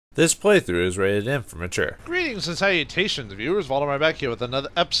This playthrough is rated M for mature. Greetings and salutations, viewers. Vauldemare back here with another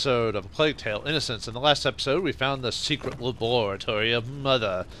episode of A Plague Tale: Innocence. In the last episode, we found the secret laboratory of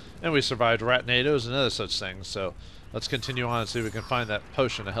Mother, and we survived rat nados and other such things. So let's continue on and see if we can find that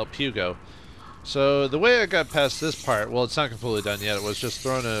potion to help Hugo. So the way I got past this part, well, it's not completely done yet. It was just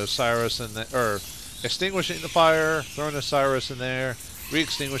throwing a Cyrus in there, or extinguishing the fire, throwing a Cyrus in there,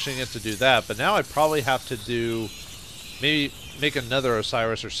 re-extinguishing it to do that. But now I probably have to do maybe make another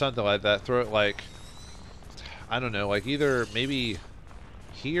Osiris or something like that. Throw it like, I don't know, like either maybe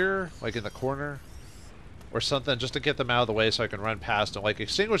here, like in the corner, or something, just to get them out of the way so I can run past them. Like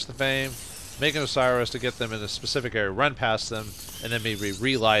extinguish the flame, make an Osiris to get them in a specific area, run past them, and then maybe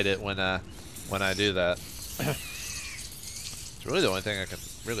relight it when I do that. It's really the only thing I can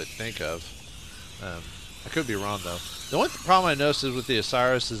really think of. I could be wrong though. The only problem I noticed is with the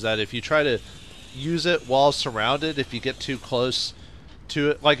Osiris is that if you try to use it while surrounded, if you get too close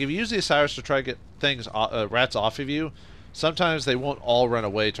to it, like if you use the Osiris to try to get things rats off of you, sometimes they won't all run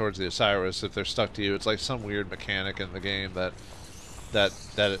away towards the Osiris if they're stuck to you. It's like some weird mechanic in the game that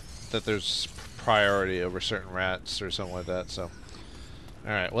there's priority over certain rats or something like that. So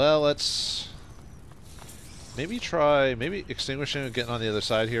alright, well, let's maybe try extinguishing and getting on the other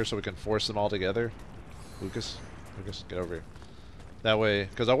side here so we can force them all together. Lucas, get over here. That way,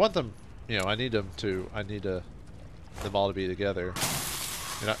 because I want them, you know, I need them all to be together.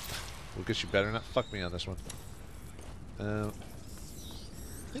 You're not, Lucas, you better not fuck me on this one. I'm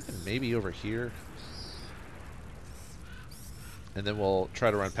thinking maybe over here. And then we'll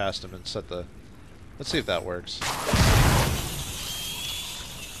try to run past him and set the, let's see if that works.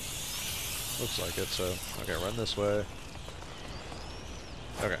 Looks like it, so, okay, run this way.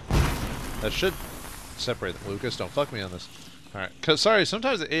 Okay. That should separate them. Lucas, don't fuck me on this. Alright, because, sorry,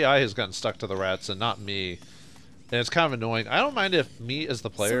 sometimes the AI has gotten stuck to the rats and not me. And it's kind of annoying. I don't mind if me as the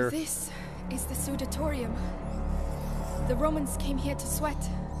player... So this is the Sudatorium. The Romans came here to sweat.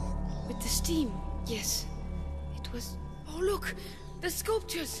 With the steam, yes. It was... Oh, look! The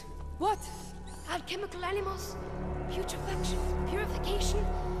sculptures! What? Alchemical animals, putrefaction, purification,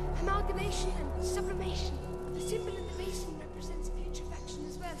 amalgamation, and sublimation. The symbol in the basin represents putrefaction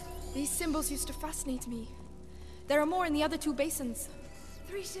as well. These symbols used to fascinate me. There are more in the other two basins.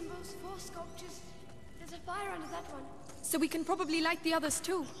 3 symbols, 4 sculptures. There's a fire under that one. So we can probably light the others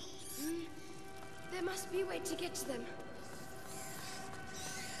too. There must be a way to get to them.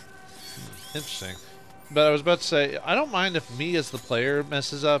 Interesting. But I was about to say, I don't mind if me as the player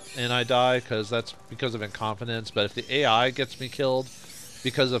messes up and I die, because that's because of incompetence. But if the AI gets me killed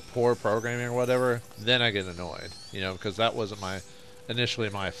because of poor programming or whatever, then I get annoyed. You know, because that wasn't initially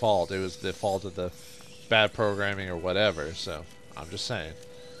my fault. It was the fault of the bad programming or whatever. So I'm just saying.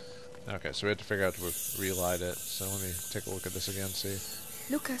 Okay, so we have to figure out to relight it. So let me take a look at this again, see.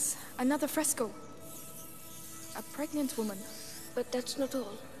 Lucas, another fresco. A pregnant woman. But that's not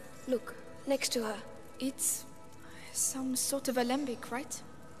all. Look, next to her. It's some sort of alembic, right?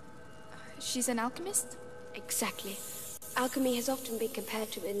 She's an alchemist? Exactly. Alchemy has often been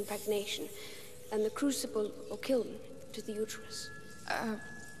compared to impregnation, and the crucible or kiln to the uterus.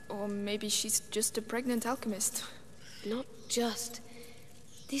 Or maybe she's just a pregnant alchemist. Not just.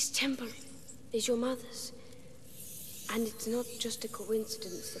 This temple is your mother's. And it's not just a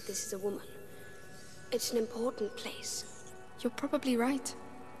coincidence that this is a woman. It's an important place. You're probably right.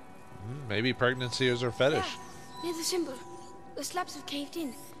 Maybe pregnancy is her fetish. Yeah, near the symbol. The slabs have caved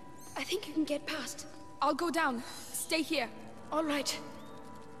in. I think you can get past. I'll go down. Stay here. All right.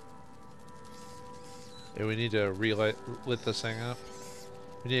 Yeah, we need to lit this thing up.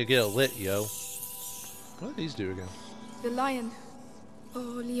 We need to get it lit, yo. What do these do again? The lion. Oh,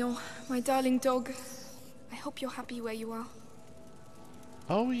 Leon, my darling dog. I hope you're happy where you are.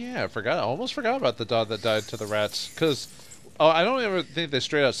 Oh yeah, I almost forgot about the dog that died to the rats. Because, oh, I don't ever think they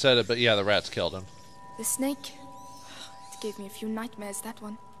straight out said it, but yeah, the rats killed him. The snake. It gave me a few nightmares, that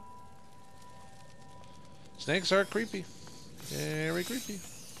one. Snakes are creepy. Very creepy.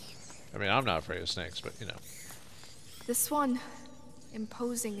 I mean, I'm not afraid of snakes, but you know. The swan.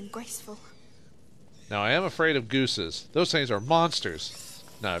 Imposing and graceful. Now, I am afraid of gooses. Those things are monsters.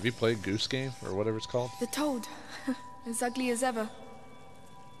 Now, have you played Goose Game, or whatever it's called? The toad. As ugly as ever.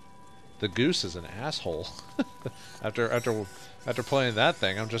 The goose is an asshole. after playing that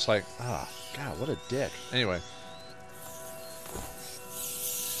thing, I'm just like, ah, God, what a dick. Anyway.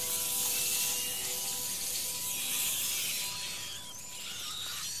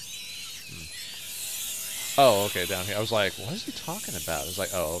 Oh, okay, down here. I was like, what is he talking about? I was like,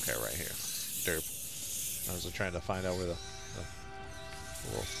 oh, okay, right here. Derp. I was trying to find out where the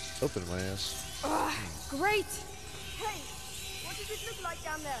little open way is. Great! Hey, What does it look like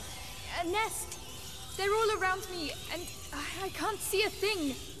down there? A nest. They're all around me, and I can't see a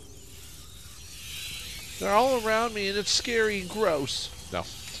thing. They're all around me, and it's scary and gross. No.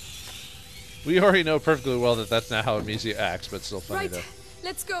 We already know perfectly well that that's not how Amecia acts, but it's still funny, Right, though.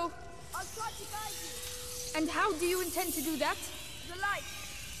 let's go. I'll try to guide you. And how do you intend to do that? The light.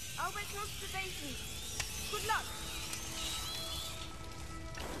 I'll wait close to the basin. Good luck.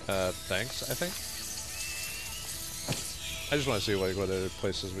 Thanks, I think. I just want to see like what other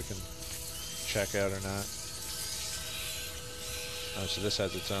places we can check out or not. Oh, so this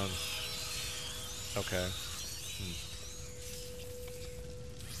has its own. Okay.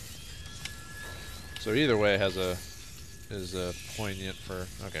 So either way is poignant for.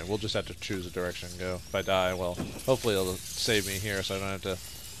 Okay, we'll just have to choose a direction and go. If I die, well, hopefully it'll save me here, so I don't have to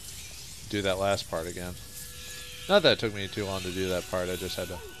do that last part again. Not that it took me too long to do that part. I just had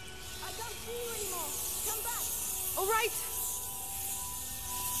to. I don't see you anymore. Come back. All right.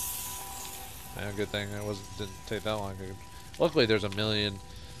 Yeah, good thing it didn't take that long. Luckily, there's a million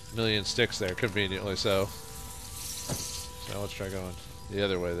sticks there, conveniently so. So let's try going the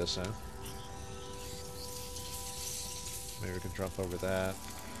other way this time. Maybe we can jump over that.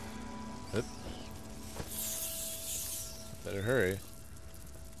 Oop. Better hurry.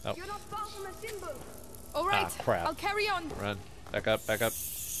 Oh. You're not far from a symbol. All right. Ah, crap. I'll carry on. Run. Back up, back up.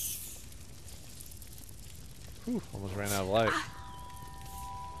 Whew, almost ran out of light.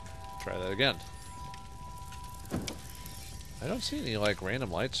 Try that again. I don't see any like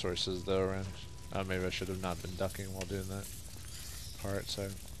random light sources though around. Oh, maybe I should have not been ducking while doing that part, so.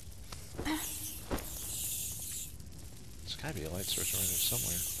 There's gotta be a light source around here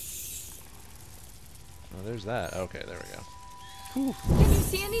somewhere. Oh, there's that. Okay, there we go. Whew. Can you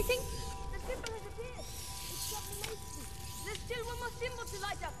see anything? The symbol has appeared. It's Amazing. There's still one more symbol to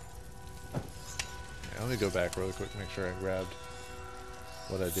light up. Yeah, let me go back really quick to make sure I grabbed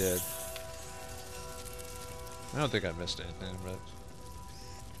what I did. I don't think I missed anything, but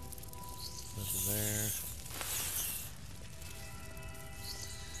nothing there.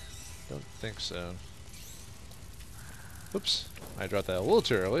 Don't think so. Oops, I dropped that a little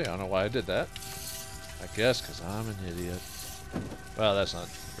too early. I don't know why I did that. I guess because I'm an idiot. Well, that's not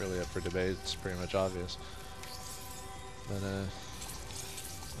really up for debate. It's pretty much obvious. But,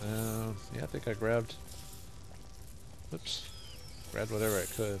 yeah, I think I grabbed... Oops. Grabbed whatever I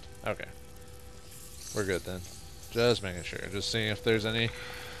could. Okay. We're good then. Just making sure. Just seeing if there's any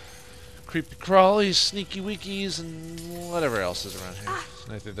creepy crawlies, sneaky weekies, and whatever else is around here.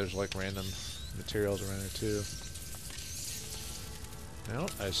 And I think there's like random materials around here too. No,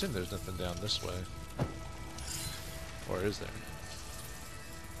 I assume there's nothing down this way. Or is there?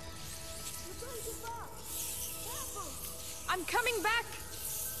 You're going too far. Careful. I'm coming back.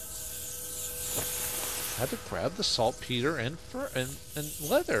 I had to grab the saltpeter and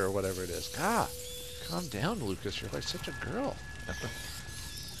leather or whatever it is. God, calm down, Lucas. You're like such a girl.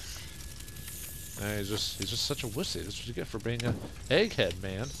 Nah, he's just such a wussy. That's what you get for being an egghead,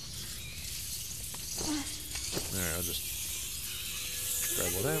 man. Alright, I'll just grab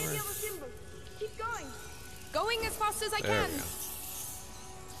Hear whatever. the other symbol. Keep going. Going as fast as I There can. we go.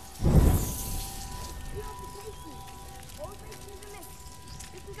 You have the basin. All basin in the mist.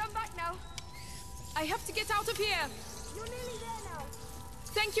 You can come back now. I have to get out of here. You're nearly there now.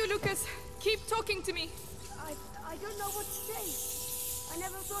 Thank you, Lucas. Keep talking to me. I don't know what to say. I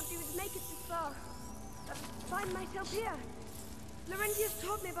never thought you would make it this far. I find myself here. Laurentius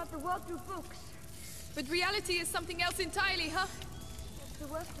taught me about the world through books. But reality is something else entirely, huh? That's the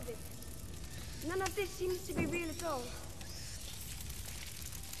worst of it. None of this seems to be real at all.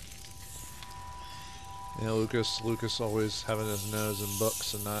 Yeah, Lucas always having his nose in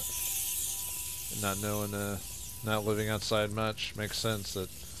books and not knowing, not living outside much. Makes sense that.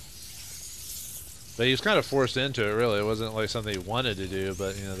 But he was kind of forced into it, really. It wasn't like something he wanted to do,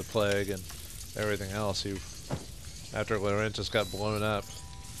 but, you know, the plague and everything else. After Laurentius got blown up,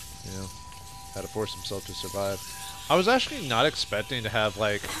 you know, had to force himself to survive. I was actually not expecting to have,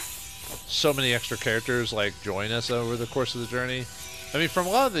 like, so many extra characters, like, join us over the course of the journey. I mean, from a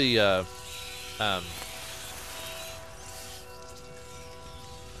lot of the, a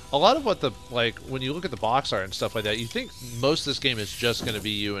lot of what the, like, when you look at the box art and stuff like that, you think most of this game is just going to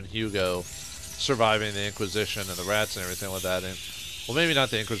be you and Hugo surviving the Inquisition and the rats and everything like that. And, well, maybe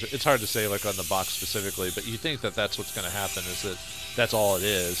not the Inquisition. It's hard to say, like, on the box specifically, but you think that that's what's going to happen, is that that's all it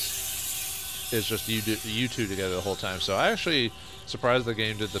is. It's just you two together the whole time. So I actually surprised the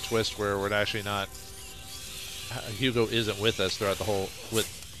game did the twist where we're actually not... Hugo isn't with us throughout the whole...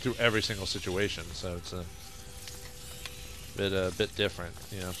 through every single situation, so it's a bit different,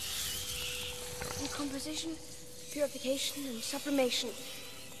 you know. The composition purification and sublimation.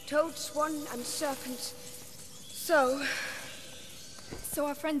 Toad, swan, and serpent. So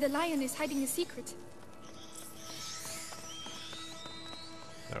our friend the lion is hiding a secret.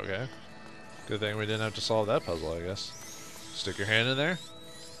 Okay. Good thing we didn't have to solve that puzzle, I guess. Stick your hand in there?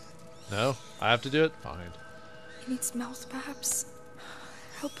 No? I have to do it? Fine. In its mouth, perhaps.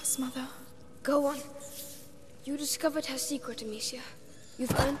 Help us, Mother. Go on. You discovered her secret, Amecia.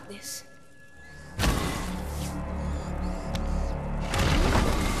 You've earned this.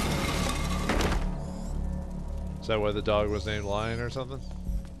 Is that why the dog was named Lion or something?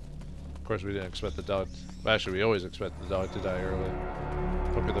 Of course, we didn't expect the dog. Well, actually, we always expect the dog to die early.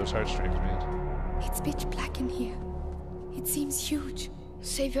 Poke at those heartstrings, man. It's pitch black in here. It seems huge.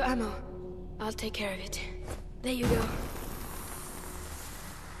 Save your ammo. I'll take care of it. There you go.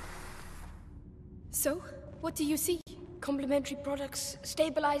 So, what do you see? Complementary products,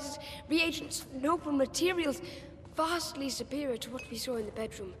 stabilizers, reagents, noble materials, vastly superior to what we saw in the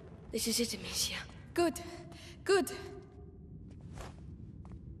bedroom. This is it, Amecia. Good. Good.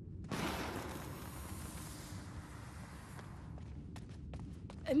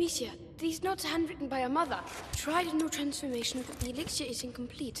 Amecia, these notes are handwritten by her mother. Tried a new transformation, but the elixir is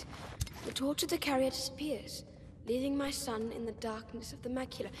incomplete. The torch of the carrier disappears, leaving my son in the darkness of the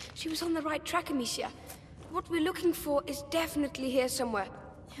macula. She was on the right track, Amecia. What we're looking for is definitely here somewhere.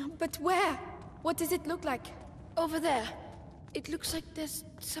 Yeah, but where? What does it look like? Over there. It looks like there's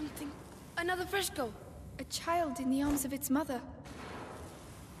something... Another fresco. A child in the arms of its mother.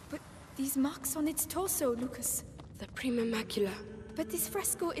 But these marks on its torso, Lucas. The prima macula. But this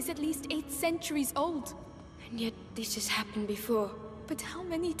fresco is at least 8 centuries old. And yet this has happened before. But how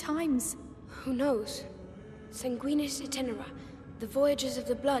many times? Who knows? Sanguinis itinera. The voyages of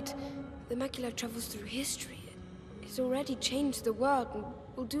the blood. The macula travels through history. It's already changed the world and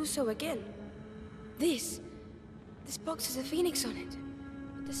will do so again. This box has a phoenix on it.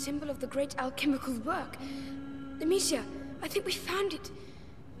 The symbol of the great alchemical work. Amecia, I think we found it.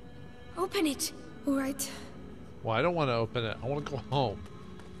 Open it. All right. Well, I don't want to open it. I want to go home.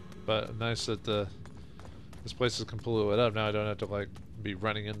 But nice that this place is completely lit up. Now I don't have to like be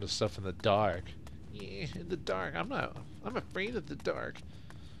running into stuff in the dark. Yeah, in the dark. I'm afraid of the dark.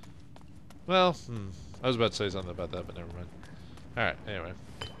 Well, I was about to say something about that, but never mind. Alright, anyway.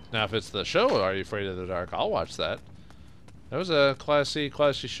 Now if it's the show Are You Afraid of the Dark, I'll watch that. That was a classy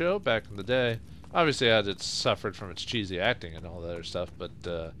show back in the day. Obviously it suffered from its cheesy acting and all that other stuff, but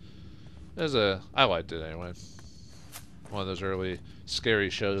I liked it anyway. One of those early scary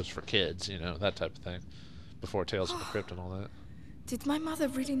shows for kids, you know, that type of thing. Before Tales from the Crypt and all that. Did my mother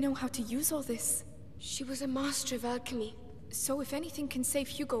really know how to use all this? She was a master of alchemy. So if anything can save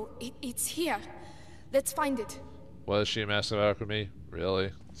Hugo, it's here. Let's find it. Was she a master of alchemy?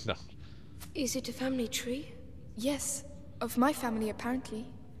 Really? No. Is it a family tree? Yes. Of my family, apparently.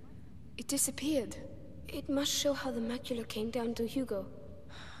 It disappeared. It must show how the macula came down to Hugo.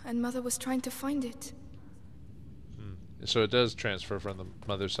 And Mother was trying to find it. So it does transfer from the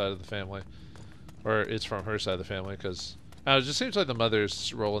mother's side of the family. Or it's from her side of the family, because... it just seems like the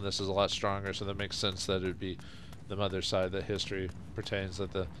mother's role in this is a lot stronger, so that makes sense that it would be the mother's side that history pertains,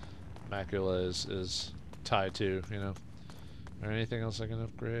 that the macula is tied to, you know. Or anything else I can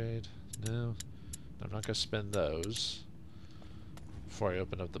upgrade? No. I'm not going to spend those before I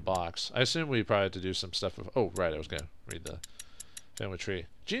open up the box. I assume we probably have to do some stuff with... Oh, right, I was going to read the family tree.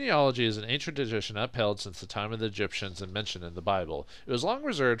 Genealogy is an ancient tradition upheld since the time of the Egyptians and mentioned in the Bible. It was long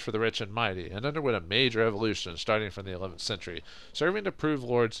reserved for the rich and mighty, and underwent a major evolution starting from the 11th century, serving to prove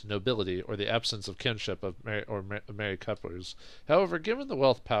lords' nobility or the absence of kinship of married couples. However, given the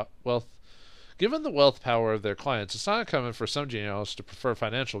wealth power of their clients, it's not uncommon for some genealogists to prefer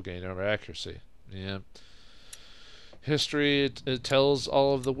financial gain over accuracy. Yeah. History, it tells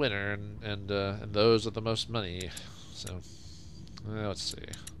all of the winner and those with the most money. So, let's see.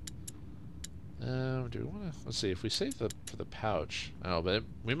 Do we want to? Let's see. If we save for the pouch, but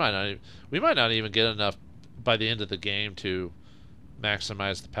we might not even get enough by the end of the game to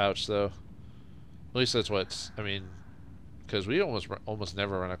maximize the pouch, though. At least that's what I mean, because we almost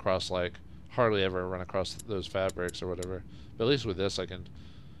never run across, like, hardly ever run across those fabrics or whatever. But at least with this, I can.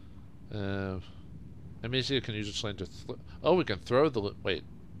 Amecia can use a sling to. Oh, we can throw the. Wait.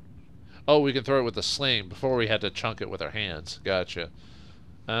 Oh, we can throw it with the sling. Before we had to chunk it with our hands. Gotcha.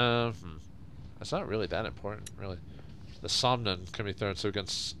 That's not really that important, really. The somnon can be thrown, so we can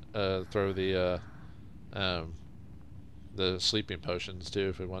throw the sleeping potions too,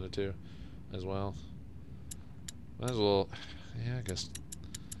 if we wanted to, as well. Might as well. Yeah, I guess.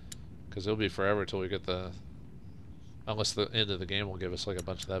 Because it'll be forever till we get the. Unless the end of the game will give us like a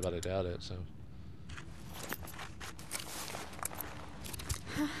bunch of that, but I doubt it. So.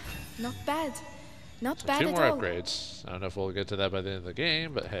 Not bad. Not So bad 2 at more all. upgrades. I don't know if we'll get to that by the end of the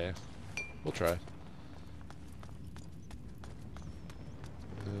game, but hey, we'll try.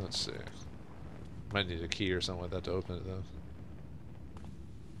 Let's see. Might need a key or something like that to open it though.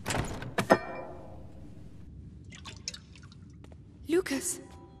 Lucas,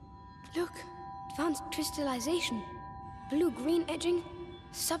 look. Advanced crystallization. Blue-green edging.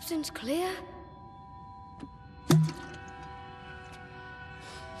 Substance clear.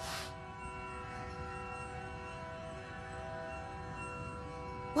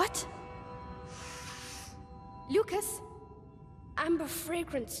 What? Lucas, Amber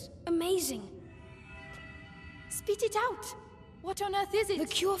fragrance. Amazing. spit it out. What on earth is it? The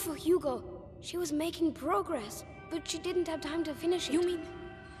cure for Hugo. She was making progress, but she didn't have time to finish it. You mean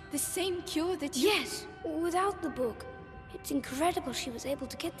the same cure that you... Yes, without the book. It's incredible she was able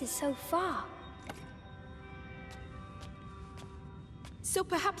to get this so far. So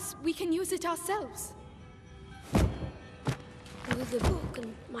perhaps we can use it ourselves. With the book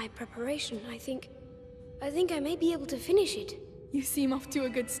and my preparation, I think I may be able to finish it. You seem off to a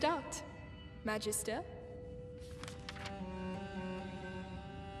good start, Magister.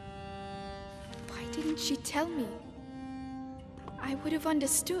 Why didn't she tell me? I would have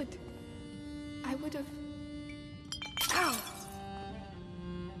understood. I would have... Ow!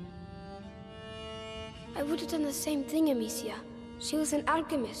 I would have done the same thing, Amecia. She was an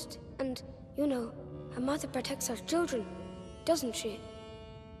alchemist, and, you know, a mother protects her children, doesn't she?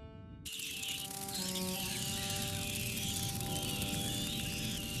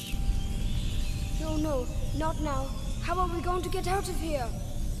 No, not now. How are we going to get out of here?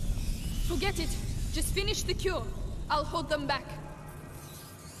 Forget it. Just finish the cure. I'll hold them back.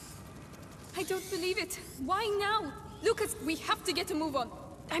 I don't believe it. Why now? Lucas, we have to get a move on.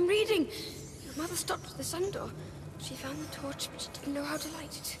 I'm reading. Your mother stopped at the sun door. She found the torch, but she didn't know how to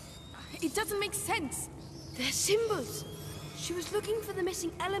light it. It doesn't make sense. They're symbols. She was looking for the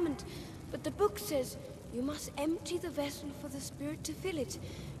missing element, but the book says you must empty the vessel for the spirit to fill it.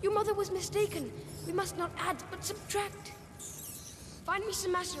 Your mother was mistaken. We must not add, but subtract. Find me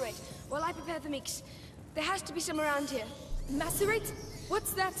some macerate while I prepare the mix. There has to be some around here. Macerate?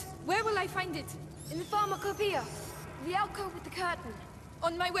 What's that? Where will I find it? In the pharmacopoeia. The alcove with the curtain.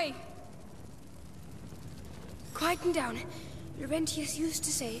 On my way. Quieten down. Laurentius used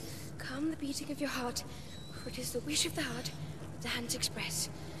to say, calm the beating of your heart, for it is the wish of the heart that the hands express.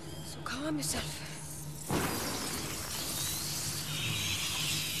 So calm yourself.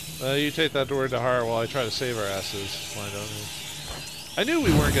 You take that word to heart while I try to save our asses. Why don't we? I knew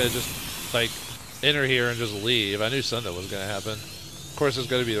we weren't gonna just, like, enter here and just leave. I knew something was gonna happen. Of course, there's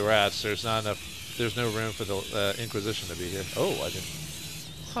gonna be the rats. There's not enough. There's no room for the Inquisition to be here. Oh, I didn't.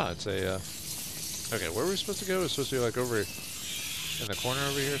 Huh? It's a. Okay, where were we supposed to go? It's supposed to be like over in the corner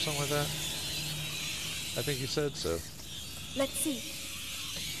over here, or something like that. I think you said so. Let's see.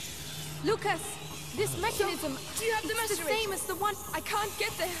 Lucas, this mechanism. Do you have the it's the macerate? same as the one. I can't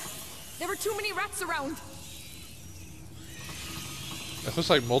get there. There were too many rats around. It looks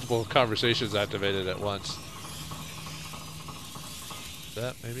like multiple conversations activated at once. Is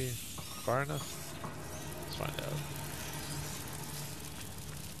that maybe far enough? Let's find out.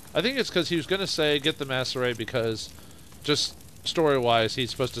 I think it's because he was going to say get the macerate because just story-wise he's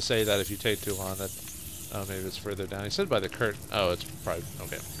supposed to say that if you take too long that... Oh, maybe it's further down. He said by the curtain. Oh, it's probably...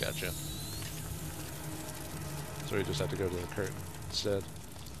 Okay, gotcha. So we just have to go to the curtain instead.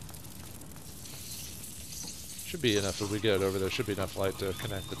 Should be enough if we get over there. Should be enough light to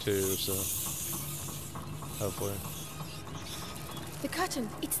connect the two, so... Hopefully. The curtain,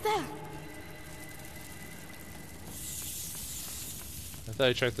 it's there. I thought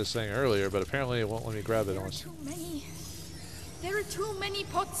I checked this thing earlier, but apparently it won't let me grab it There are unless... too many. There are too many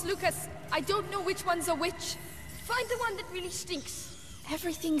pots, Lucas. I don't know which one's a which. Find the one that really stinks.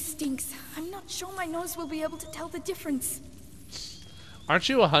 Everything stinks. I'm not sure my nose will be able to tell the difference. Aren't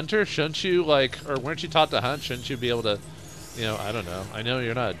you a hunter? Shouldn't you, like... Or weren't you taught to hunt? Shouldn't you be able to... You know, I don't know. I know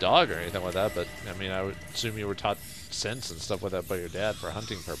you're not a dog or anything like that, but, I mean, I would assume you were taught scents and stuff like that by your dad for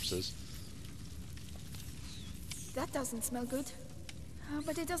hunting purposes. That doesn't smell good.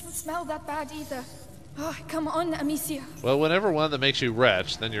 But it doesn't smell that bad either. Oh, come on, Amecia. Well, whenever one that makes you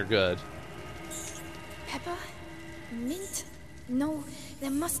retch, then you're good. Pepper? Mint? No,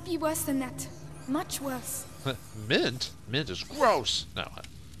 there must be worse than that. Much worse. Mint? Mint is gross! No.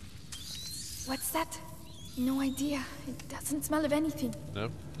 What's that? No idea. It doesn't smell of anything.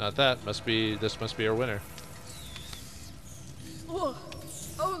 Nope, not that. This must be our winner. Oh,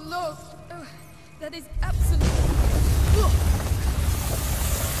 oh Lord. Oh, that is absolute. Oh.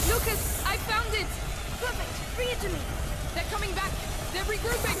 Lucas, I found it! Perfect. Bring it to me. They're coming back. They're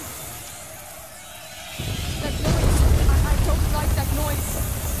regrouping. noise.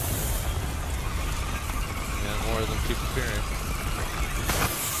 Yeah, more of them keep appearing.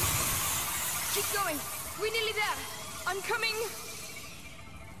 Keep going. We're nearly there. I'm coming.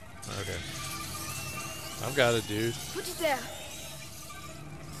 Okay. I've got it, dude. Put it there.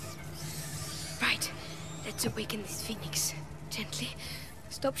 Right. Let's awaken this phoenix. Gently.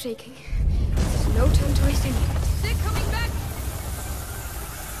 Stop shaking. There's no time to waste any of it. They're coming back.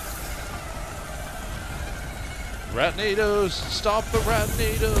 Ratnados! Stop the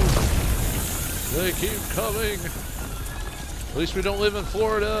Ratnados! They keep coming! At least we don't live in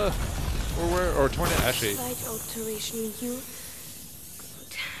Florida! Or tornado, actually. Slight alteration in you.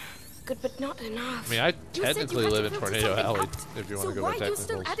 Good, but not enough. I mean, I technically live in Tornado Alley, if you want to go by So why are you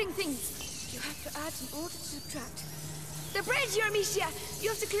still technicals. adding things? You have to add in order to subtract. The bridge here, Amecia! You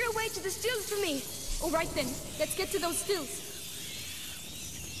have to clear a way to the stills for me! Alright then, let's get to those stills.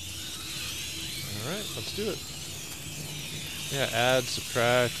 Alright, let's do it. Yeah, add,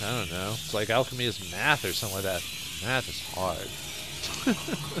 subtract, I don't know. It's like alchemy is math or something like that. Math is hard.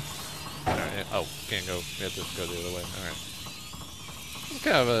 Alright, oh, can't go. We have to go the other way. Alright.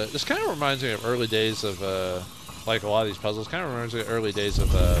 This kind of reminds me of early days of, like a lot of these puzzles, kind of reminds me of early days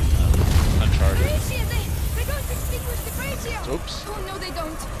of, Uncharted. Amecia, they're going to extinguish the bridge here! Oops. Oh no, they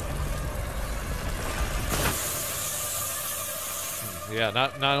don't. Yeah,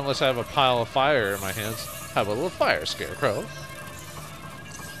 not unless I have a pile of fire in my hands. How about a little fire, Scarecrow?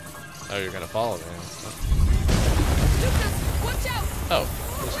 Oh, you're gonna follow me. Lucas, watch out! Oh.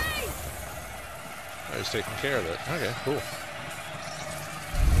 Away! I was taking care of it. Okay, cool.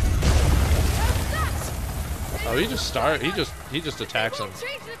 Oh, he just attacks him.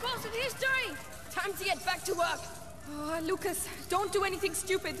 Change the course of history! Time to get back to work. Oh, Lucas, don't do anything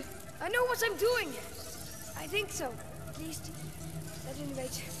stupid. I know what I'm doing. I think so. At least, at any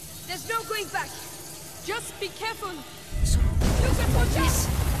rate, there's no going back. Just be careful. Lucas, watch out!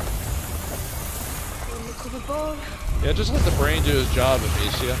 Look of the ball. Yeah, just let the brain do his job,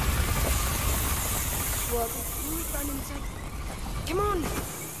 Amecia. Well, you run inside. Come on!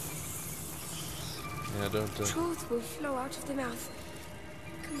 Yeah, don't. Truth will flow out of the mouth.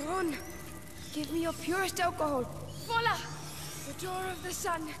 Come on. Give me your purest alcohol. Voila! The door of the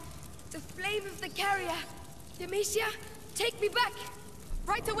sun. The flame of the carrier. Amecia, take me back.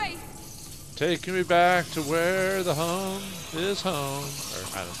 Right away. Take me back to where the home is home. Or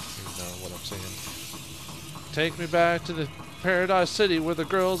I don't even know what I'm singing. Take me back to the paradise city where the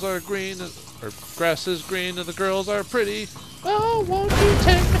girls are green, or grass is green and the girls are pretty. Oh, won't you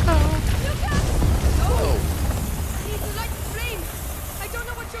take me home? Lucas! Oh. I need to light the flame. I don't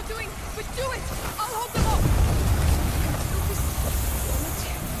know what you're doing, but do it. I'll hold them off. Lucas,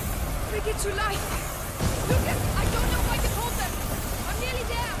 bring it to life. Lucas, I don't know if I can hold them. I'm nearly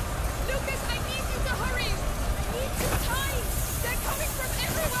there. Lucas, I need you to hurry. I need some time. They're coming from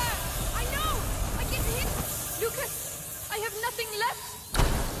everywhere. I know. I get hit. Lucas, I have nothing left.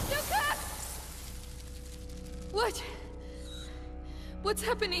 Lucas! What? What's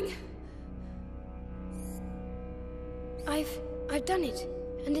happening? I've done it,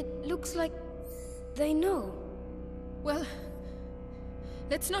 and it looks like they know. Well,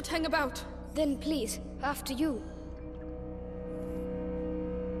 let's not hang about. Then please, after you.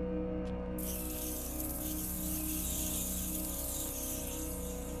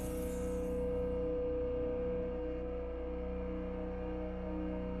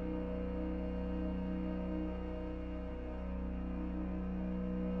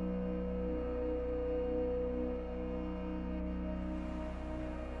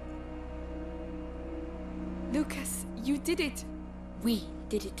 Lucas, you did it. We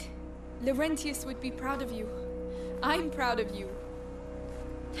did it. Laurentius would be proud of you. I'm proud of you.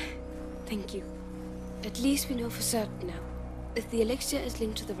 Thank you. At least we know for certain now. If the elixir is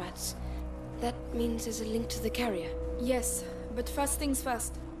linked to the rats, that means there's a link to the carrier. Yes, but first things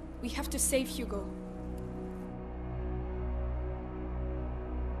first. We have to save Hugo.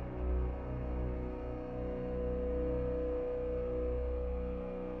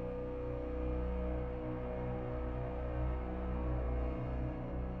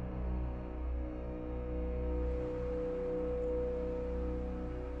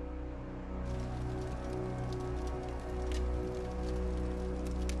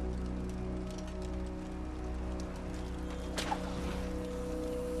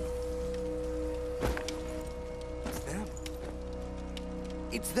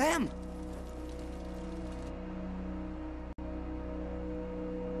 It's them!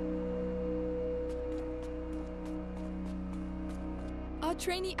 Our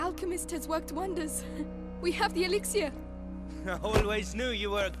trainee alchemist has worked wonders. We have the elixir. I always knew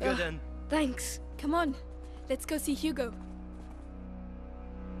you were good and... Thanks. Come on, let's go see Hugo.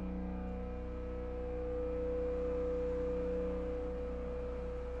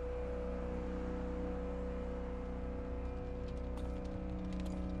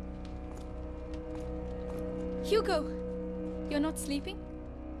 Hugo, you're not sleeping?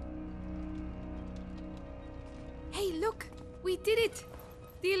 Hey, look! We did it!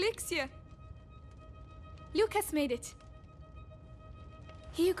 The elixir! Lucas made it.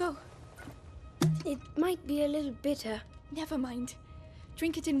 Here you go. It might be a little bitter. Never mind.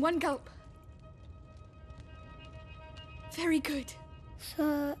 Drink it in one gulp. Very good.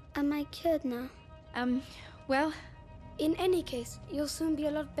 So, am I cured now? Well... In any case, you'll soon be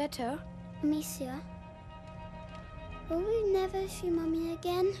a lot better. Amecia, will we never see Mommy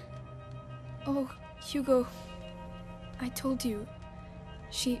again? Oh, Hugo. I told you.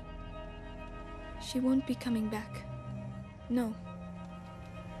 She won't be coming back. No.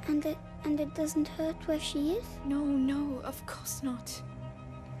 And it doesn't hurt where she is? No, of course not.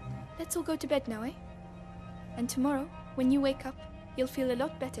 Let's all go to bed now, eh? And tomorrow, when you wake up, you'll feel a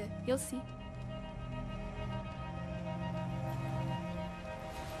lot better. You'll see.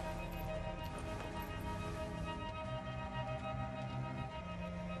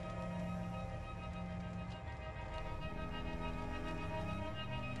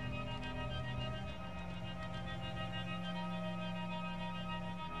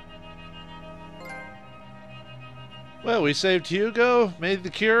 Well, we saved Hugo, made the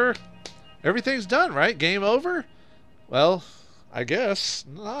cure. Everything's done, right? Game over? Well, I guess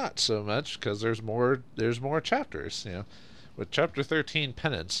not so much, because there's more chapters, you know. With chapter 13,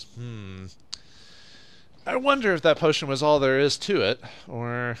 Penance. I wonder if that potion was all there is to it,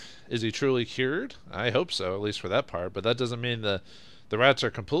 or is he truly cured? I hope so, at least for that part, but that doesn't mean the rats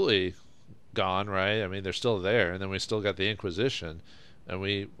are completely gone, right? I mean, they're still there, and then we still got the Inquisition.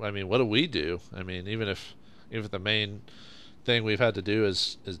 And I mean, what do we do? I mean, even if the main thing we've had to do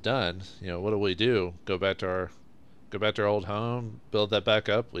is done, you know, what do we do? Go back to our old home, build that back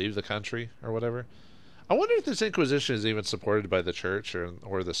up, leave the country, or whatever. I wonder if this Inquisition is even supported by the church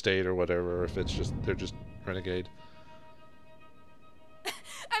or the state or whatever, or if it's just they're just renegade.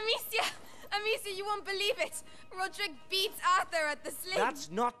 Amecia, you won't believe it. Roderick beats Arthur at the sling.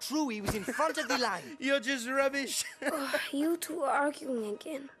 That's not true. He was in front of the line. You're just rubbish. You two are arguing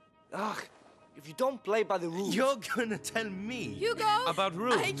again. Ugh. If you don't play by the rules... You're gonna tell me Hugo! about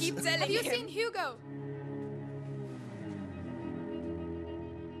rules. I keep telling Have you seen Hugo?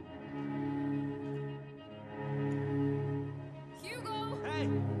 Hugo! Hey!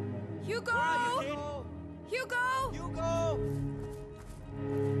 Hugo! Where are you, kid? Hugo! Hugo!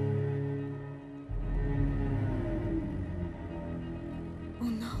 Oh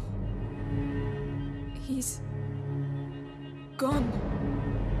no. He's gone.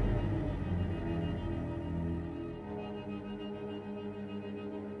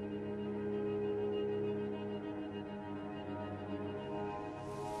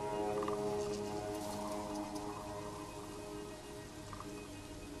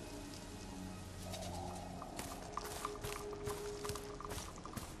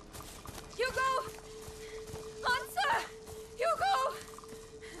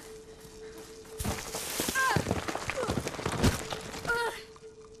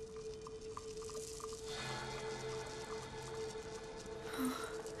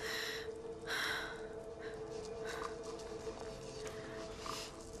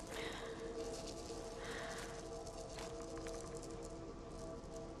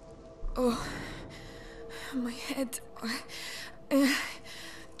 Oh, my head.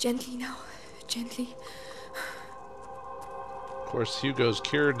 Gently now, gently. Of course, Hugo's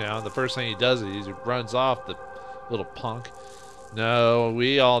cured now, and the first thing he does is he runs off, the little punk. No,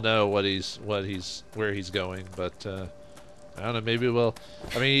 we all know where he's going, but I don't know. Maybe we'll.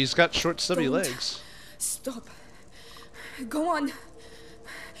 I mean, he's got short, stubby legs. Stop. Go on,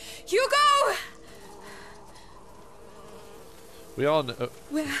 Hugo. We all know.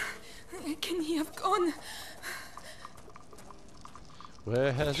 Where can he have gone?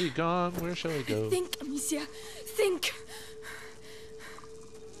 Where has he gone? Where shall we go? Think, Amecia. Think.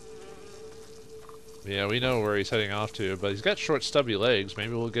 Yeah, we know where he's heading off to, but he's got short, stubby legs.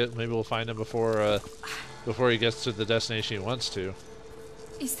 Maybe we'll find him before he gets to the destination he wants to.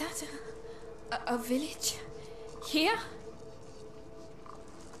 Is that a village? Here?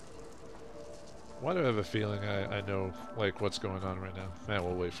 Why do I have a feeling I know like what's going on right now? Man,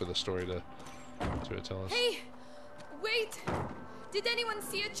 we'll wait for the story to tell us. Hey, wait! Did anyone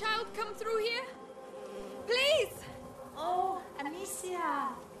see a child come through here? Please! Oh, Amecia,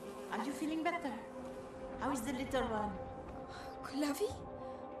 are you feeling better? How is the little one? Clavi?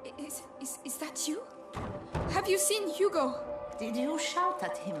 Is that you? Have you seen Hugo? Did you shout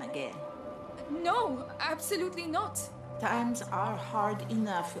at him again? No, absolutely not. Times are hard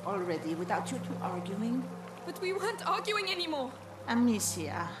enough already without you two arguing. But we weren't arguing anymore.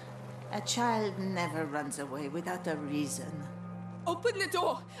 Amecia, A child never runs away without a reason. Open the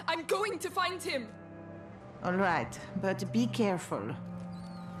door! I'm going to find him! All right, but be careful.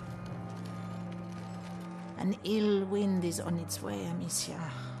 An ill wind is on its way, Amecia.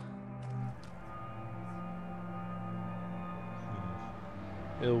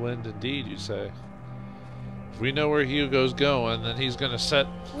 Ill wind indeed, you say. If we know where Hugo's going, then he's gonna set...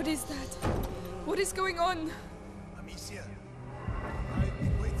 What is that? What is going on? Amecia, I've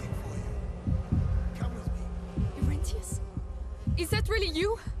been waiting for you. Come with me. Laurentius? Is that really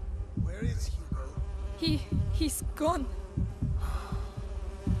you? Where is Hugo? He's gone.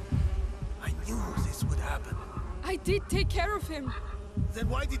 I knew this would happen. I did take care of him. Then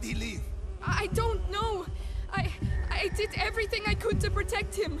why did he leave? I don't know. I did everything I could to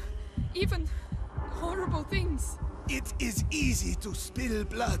protect him. Even horrible things. It is easy to spill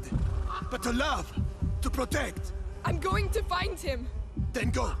blood, but to love, to protect. I'm going to find him. Then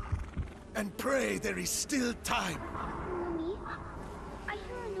go, and pray there is still time. Mommy, I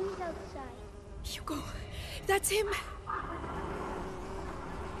hear a noise outside. Hugo, that's him.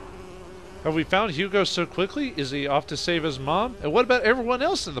 Have we found Hugo so quickly? Is he off to save his mom? And what about everyone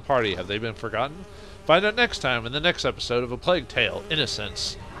else in the party? Have they been forgotten? Find out next time in the next episode of A Plague Tale: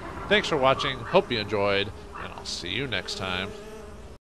 Innocence. Thanks for watching, hope you enjoyed, and I'll see you next time.